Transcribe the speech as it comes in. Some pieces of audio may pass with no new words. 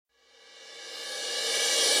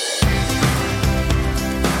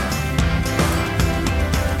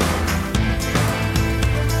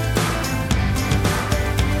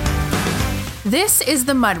This is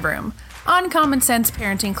The Mudroom, Uncommon Sense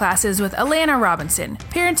Parenting Classes with Alana Robinson,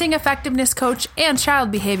 parenting effectiveness coach and child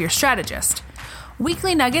behavior strategist.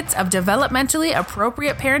 Weekly nuggets of developmentally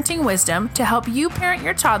appropriate parenting wisdom to help you parent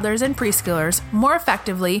your toddlers and preschoolers more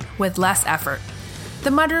effectively with less effort.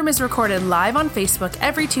 The Mudroom is recorded live on Facebook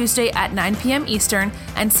every Tuesday at 9 p.m. Eastern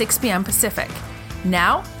and 6 p.m. Pacific.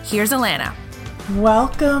 Now, here's Alana.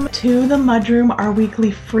 Welcome to The Mudroom, our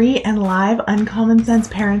weekly free and live Uncommon Sense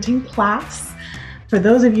Parenting class. For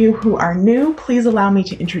those of you who are new, please allow me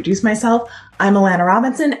to introduce myself. I'm Alana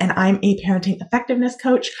Robinson, and I'm a parenting effectiveness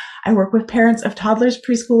coach. I work with parents of toddlers,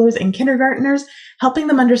 preschoolers, and kindergartners, helping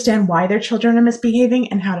them understand why their children are misbehaving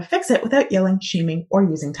and how to fix it without yelling, shaming, or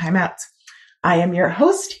using timeouts. I am your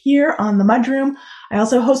host here on The Mudroom. I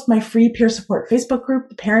also host my free peer support Facebook group,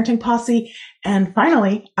 The Parenting Posse. And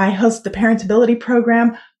finally, I host the Parentability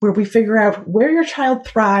Program, where we figure out where your child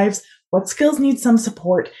thrives, what skills need some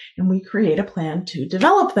support, and we create a plan to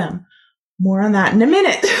develop them. More on that in a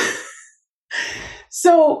minute.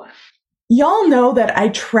 So, y'all know that I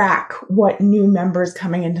track what new members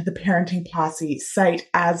coming into the Parenting Posse cite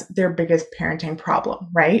as their biggest parenting problem,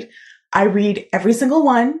 right? I read every single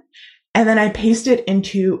one, and then I paste it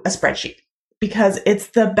into a spreadsheet because it's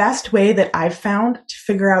the best way that I've found to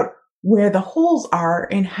figure out where the holes are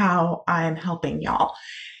in how I'm helping y'all.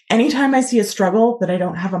 Anytime I see a struggle that I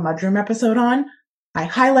don't have a Mudroom episode on, I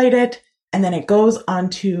highlight it, and then it goes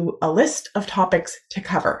onto a list of topics to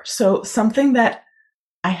cover. So something that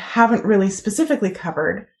I haven't really specifically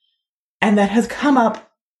covered and that has come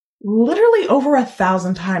up literally over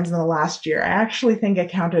 1,000 times in the last year, I actually think I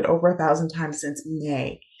counted over 1,000 times since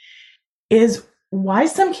May, is why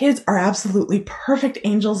some kids are absolutely perfect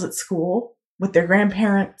angels at school with their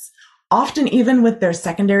grandparents, often even with their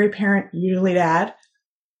secondary parent, usually dad.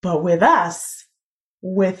 But with us,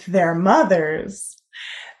 with their mothers,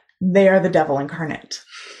 they are the devil incarnate.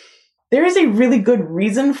 There is a really good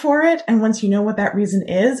reason for it. And once you know what that reason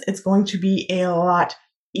is, it's going to be a lot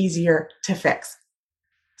easier to fix.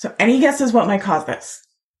 So any guesses what might cause this?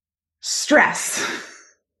 Stress.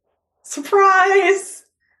 Surprise!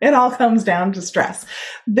 It all comes down to stress.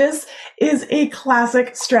 This is a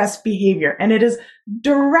classic stress behavior, and it is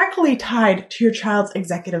directly tied to your child's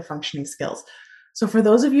executive functioning skills. So for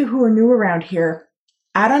those of you who are new around here,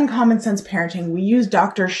 at Uncommon Sense Parenting, we use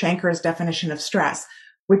Dr. Shanker's definition of stress,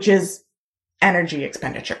 which is energy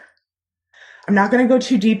expenditure. I'm not going to go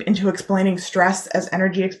too deep into explaining stress as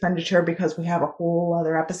energy expenditure because we have a whole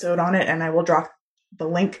other episode on it, and I will drop the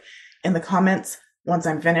link in the comments once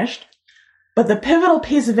I'm finished. But the pivotal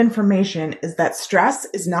piece of information is that stress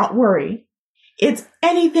is not worry. It's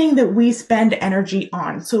anything that we spend energy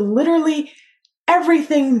on. So literally,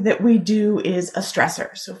 everything that we do is a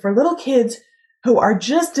stressor. So for little kids who are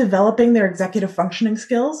just developing their executive functioning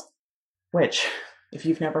skills, which if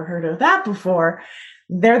you've never heard of that before,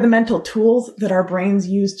 they're the mental tools that our brains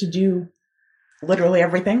use to do literally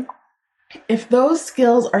everything. If those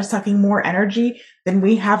skills are sucking more energy than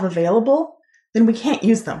we have available, then we can't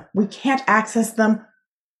use them. We can't access them.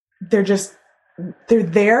 They're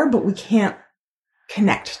there, but we can't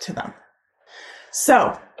connect to them.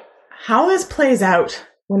 So how this plays out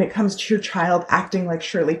when it comes to your child acting like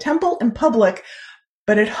Shirley Temple in public,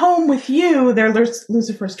 but at home with you, they're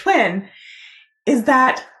Lucifer's twin, is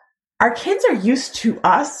that our kids are used to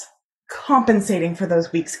us compensating for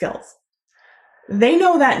those weak skills. They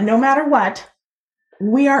know that no matter what,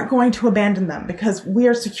 we aren't going to abandon them because we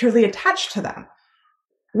are securely attached to them.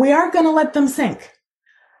 We aren't going to let them sink.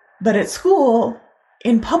 But at school,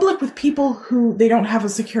 in public with people who they don't have a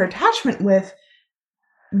secure attachment with,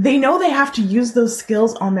 they know they have to use those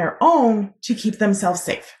skills on their own to keep themselves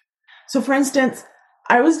safe. So for instance,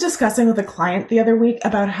 I was discussing with a client the other week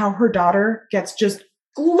about how her daughter gets just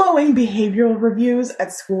glowing behavioral reviews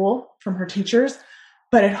at school from her teachers,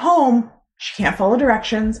 but at home, she can't follow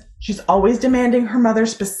directions. She's always demanding her mother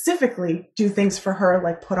specifically do things for her,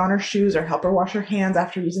 like put on her shoes or help her wash her hands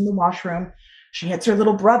after using the washroom. She hits her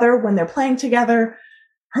little brother when they're playing together.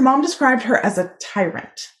 Her mom described her as a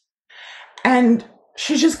tyrant. And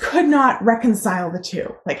she just could not reconcile the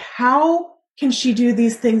two. Like, how can she do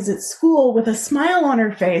these things at school with a smile on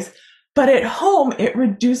her face, but at home it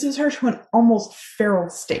reduces her to an almost feral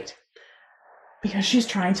state? Because she's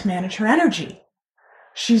trying to manage her energy.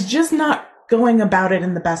 She's just not going about it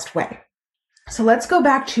in the best way. So let's go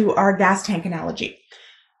back to our gas tank analogy.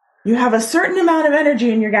 You have a certain amount of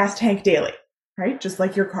energy in your gas tank daily, right? Just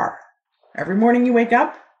like your car. Every morning you wake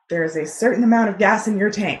up, there is a certain amount of gas in your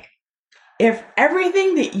tank. If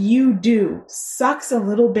everything that you do sucks a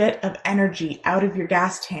little bit of energy out of your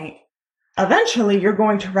gas tank, eventually you're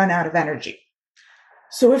going to run out of energy.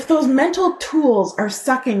 So if those mental tools are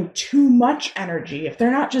sucking too much energy, if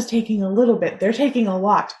they're not just taking a little bit, they're taking a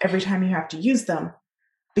lot every time you have to use them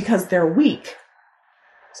because they're weak.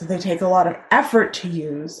 So they take a lot of effort to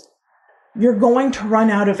use. You're going to run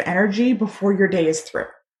out of energy before your day is through.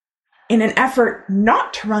 In an effort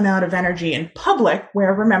not to run out of energy in public,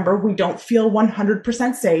 where remember, we don't feel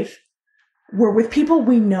 100% safe, we're with people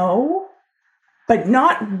we know, but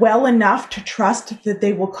not well enough to trust that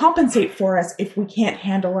they will compensate for us if we can't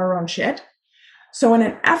handle our own shit. So in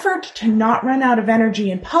an effort to not run out of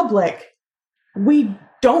energy in public, we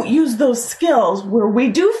don't use those skills where we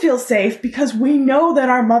do feel safe because we know that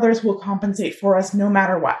our mothers will compensate for us no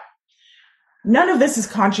matter what. None of this is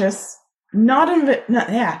conscious. None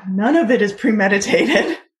of it is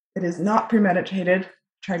premeditated. It is not premeditated.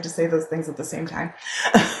 Tried to say those things at the same time.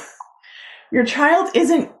 Your child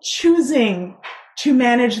isn't choosing to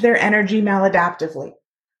manage their energy maladaptively.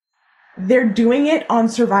 They're doing it on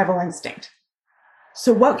survival instinct.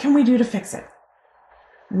 So what can we do to fix it?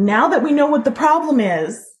 Now that we know what the problem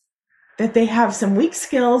is, that they have some weak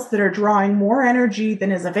skills that are drawing more energy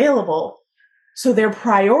than is available, so they're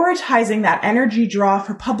prioritizing that energy draw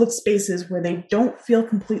for public spaces where they don't feel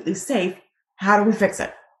completely safe, how do we fix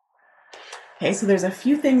it? Okay, so there's a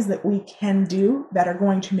few things that we can do that are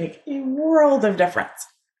going to make a world of difference.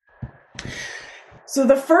 So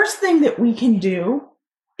the first thing that we can do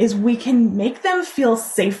is we can make them feel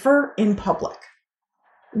safer in public.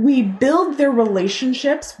 We build their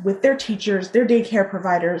relationships with their teachers, their daycare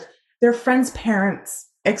providers, their friends' parents,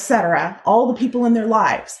 etc., all the people in their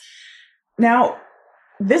lives. Now,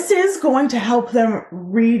 this is going to help them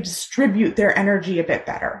redistribute their energy a bit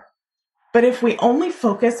better. But if we only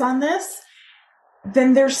focus on this,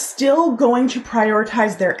 then they're still going to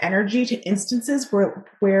prioritize their energy to instances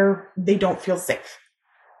where they don't feel safe,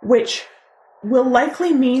 which will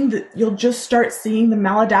likely mean that you'll just start seeing the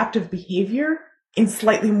maladaptive behavior in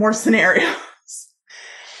slightly more scenarios.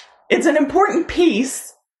 It's an important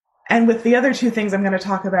piece, and with the other two things I'm going to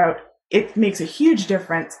talk about, it makes a huge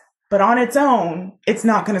difference, but on its own, it's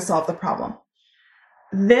not going to solve the problem.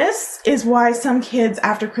 This is why some kids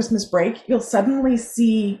after Christmas break, you'll suddenly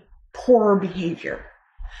see poorer behavior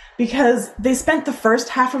because they spent the first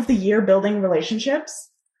half of the year building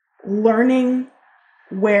relationships, learning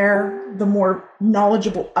where the more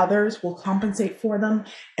knowledgeable others will compensate for them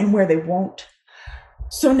and where they won't.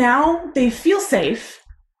 So now they feel safe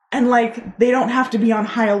and like they don't have to be on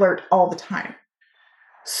high alert all the time.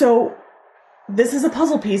 So this is a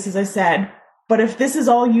puzzle piece, as I said, but if this is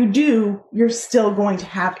all you do, you're still going to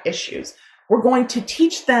have issues. We're going to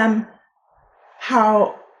teach them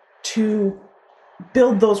how to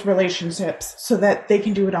build those relationships so that they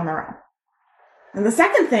can do it on their own. And the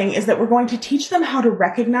second thing is that we're going to teach them how to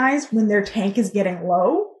recognize when their tank is getting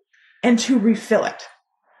low and to refill it.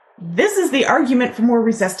 This is the argument for more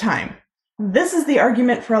recess time. This is the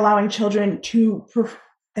argument for allowing children who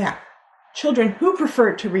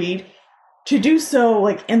prefer to read to do so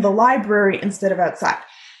like in the library instead of outside.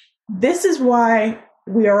 This is why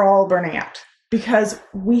we are all burning out, because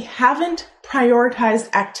we haven't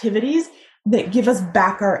prioritized activities that give us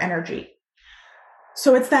back our energy.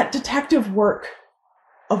 So it's that detective work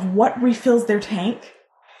of what refills their tank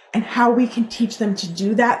and how we can teach them to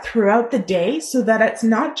do that throughout the day so that it's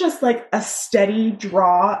not just like a steady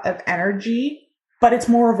draw of energy, but it's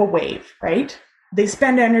more of a wave, right? They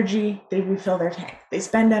spend energy, they refill their tank. They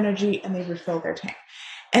spend energy and they refill their tank.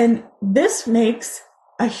 And this makes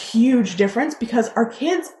a huge difference because our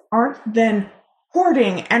kids aren't then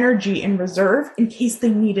hoarding energy in reserve in case they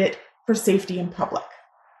need it for safety in public.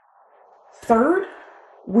 Third,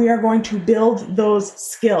 we are going to build those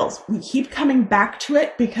skills. We keep coming back to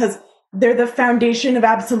it because they're the foundation of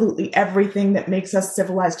absolutely everything that makes us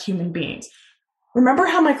civilized human beings. Remember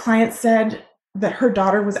how my client said that her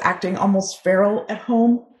daughter was acting almost feral at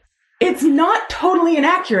home? It's not totally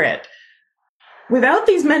inaccurate. Without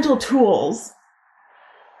these mental tools,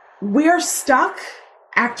 we are stuck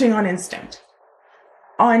acting on instinct,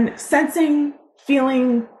 on sensing,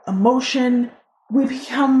 feeling, emotion. We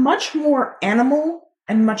become much more animal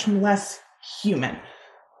and much less human,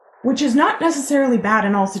 which is not necessarily bad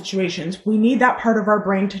in all situations. We need that part of our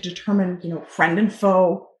brain to determine, friend and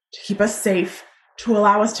foe, to keep us safe, to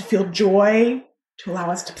allow us to feel joy, to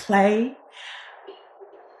allow us to play.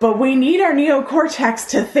 But we need our neocortex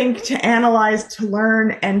to think, to analyze, to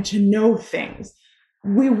learn, and to know things.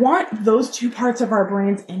 We want those two parts of our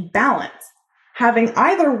brains in balance. Having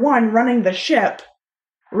either one running the ship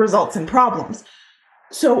results in problems.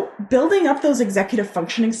 So building up those executive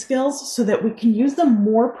functioning skills so that we can use them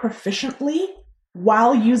more proficiently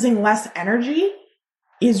while using less energy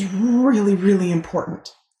is really, really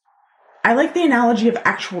important. I like the analogy of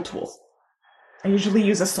actual tools. I usually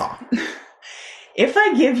use a saw. If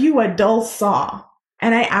I give you a dull saw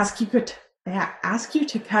and I ask you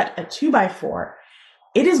to cut a 2x4,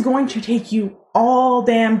 it is going to take you all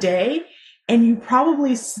damn day, and you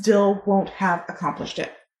probably still won't have accomplished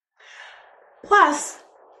it. Plus,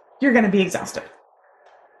 you're going to be exhausted.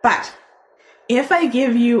 But if I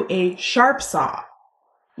give you a sharp saw,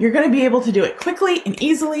 you're going to be able to do it quickly and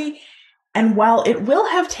easily. And while it will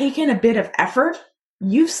have taken a bit of effort,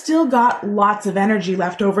 you've still got lots of energy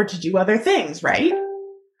left over to do other things, right?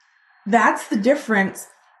 That's the difference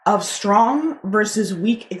of strong versus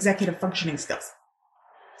weak executive functioning skills.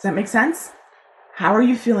 Does that make sense? How are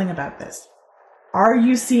you feeling about this? Are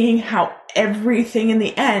you seeing how everything in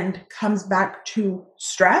the end comes back to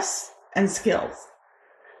stress and skills?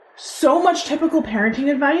 So much typical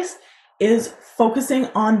parenting advice is focusing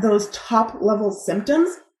on those top level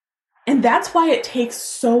symptoms. And that's why it takes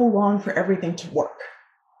so long for everything to work,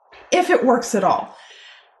 if it works at all.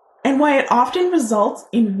 And why it often results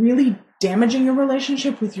in really damaging your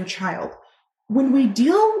relationship with your child. When we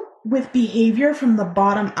deal with behavior from the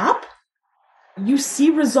bottom up, you see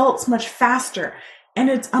results much faster, and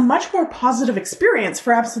it's a much more positive experience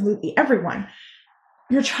for absolutely everyone.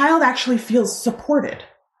 Your child actually feels supported.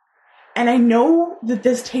 And I know that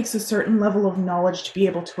this takes a certain level of knowledge to be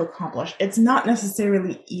able to accomplish. It's not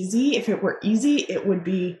necessarily easy. If it were easy, it would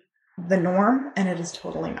be the norm, and it is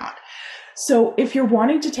totally not. So if you're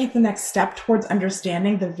wanting to take the next step towards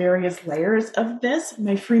understanding the various layers of this,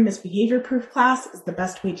 my free Misbehavior Proof class is the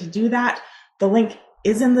best way to do that. The link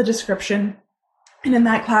is in the description. And in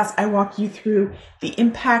that class, I walk you through the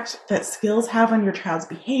impact that skills have on your child's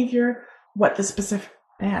behavior, what the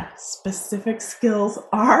specific skills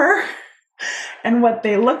are, and what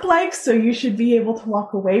they look like. So you should be able to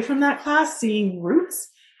walk away from that class seeing roots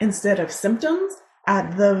instead of symptoms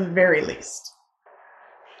at the very least.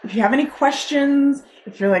 If you have any questions,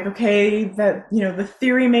 if you're like, okay, the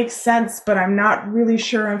theory makes sense, but I'm not really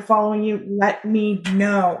sure I'm following you, let me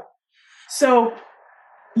know. So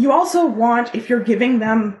you also want, if you're giving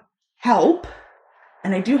them help,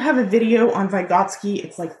 and I do have a video on Vygotsky,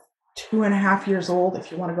 it's like 2.5 years old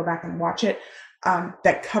if you want to go back and watch it,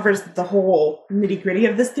 that covers the whole nitty-gritty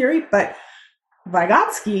of this theory, but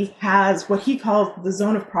Vygotsky has what he calls the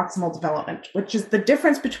zone of proximal development, which is the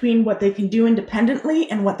difference between what they can do independently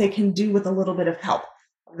and what they can do with a little bit of help.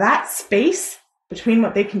 That space between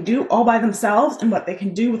what they can do all by themselves and what they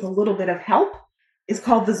can do with a little bit of help is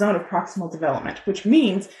called the zone of proximal development, which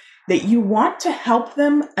means that you want to help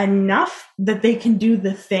them enough that they can do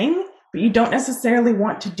the thing, but you don't necessarily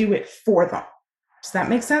want to do it for them. Does that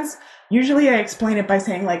make sense? Usually I explain it by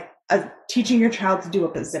saying teaching your child to do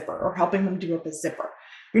up a zipper or helping them do up a zipper.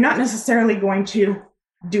 You're not necessarily going to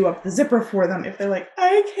do up the zipper for them if they're like,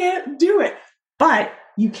 I can't do it. But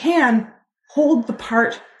you can hold the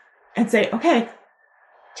part and say, okay,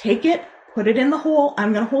 take it, put it in the hole.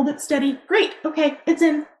 I'm going to hold it steady. Great. Okay, it's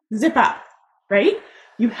in. Zip up, right?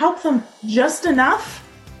 You help them just enough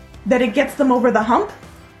that it gets them over the hump,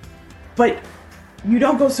 but you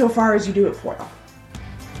don't go so far as you do it for them.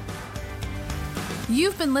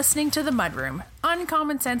 You've been listening to The Mudroom,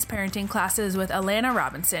 Uncommon Sense Parenting Classes with Alana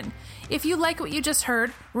Robinson. If you like what you just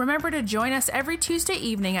heard, remember to join us every Tuesday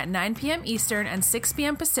evening at 9 p.m. Eastern and 6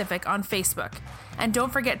 p.m. Pacific on Facebook. And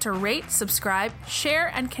don't forget to rate, subscribe,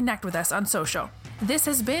 share, and connect with us on social. This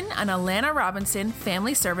has been an Alana Robinson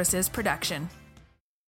Family Services production.